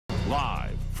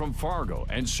Live from Fargo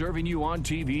and serving you on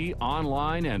TV,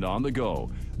 online, and on the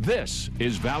go. This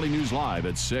is Valley News Live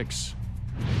at 6.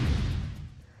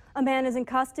 A man is in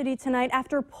custody tonight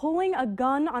after pulling a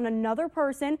gun on another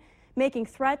person, making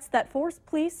threats that forced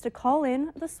police to call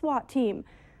in the SWAT team.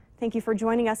 Thank you for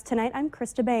joining us tonight. I'm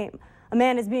Krista Baim. A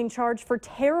man is being charged for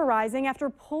terrorizing after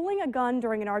pulling a gun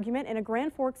during an argument in a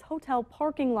Grand Forks hotel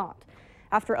parking lot.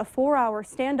 After a 4-hour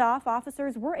standoff,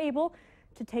 officers were able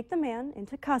to take the man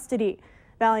into custody.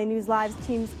 Valley News Live's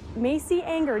team's Macy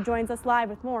Anger joins us live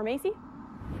with more. Macy?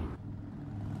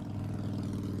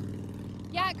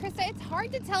 Yeah, Krista, it's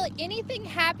hard to tell anything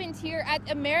happened here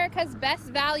at America's Best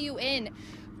Value Inn.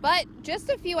 But just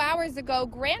a few hours ago,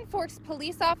 Grand Forks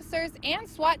police officers and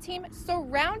SWAT team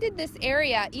surrounded this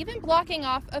area, even blocking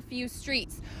off a few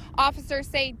streets. Officers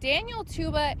say Daniel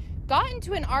Tuba got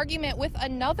into an argument with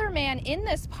another man in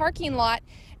this parking lot,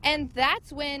 and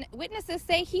that's when witnesses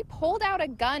say he pulled out a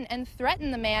gun and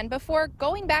threatened the man before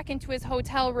going back into his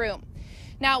hotel room.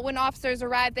 Now, when officers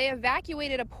arrived, they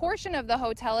evacuated a portion of the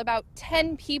hotel, about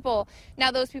 10 people. Now,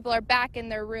 those people are back in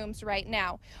their rooms right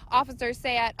now. Officers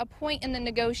say at a point in the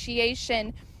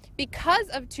negotiation, because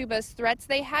of Tuba's threats,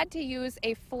 they had to use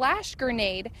a flash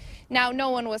grenade. Now, no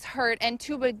one was hurt, and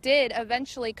Tuba did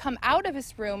eventually come out of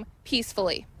his room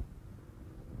peacefully.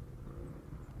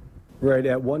 Right,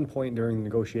 at one point during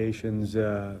negotiations,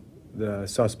 the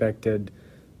suspect had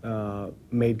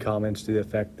made comments to the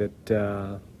effect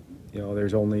that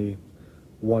there's only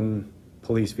one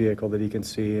police vehicle that he can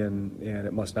see, and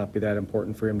it must not be that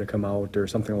important for him to come out, or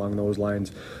something along those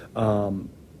lines.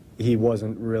 He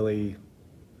wasn't really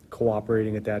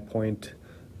cooperating at that point,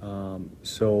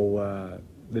 so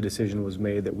the decision was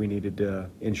made that we needed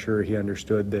to ensure he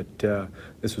understood that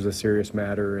this was a serious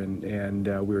matter, and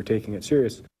we were taking it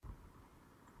serious.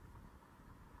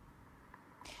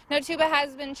 Now, Tuba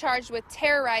has been charged with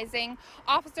terrorizing.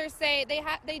 Officers say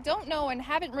they don't know and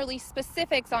haven't released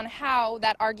specifics on how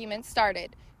that argument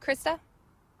started. Krista? All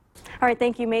right,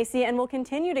 thank you, Macy, and we'll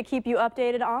continue to keep you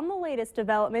updated on the latest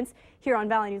developments here on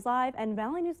Valley News Live and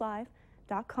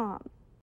valleynewslive.com.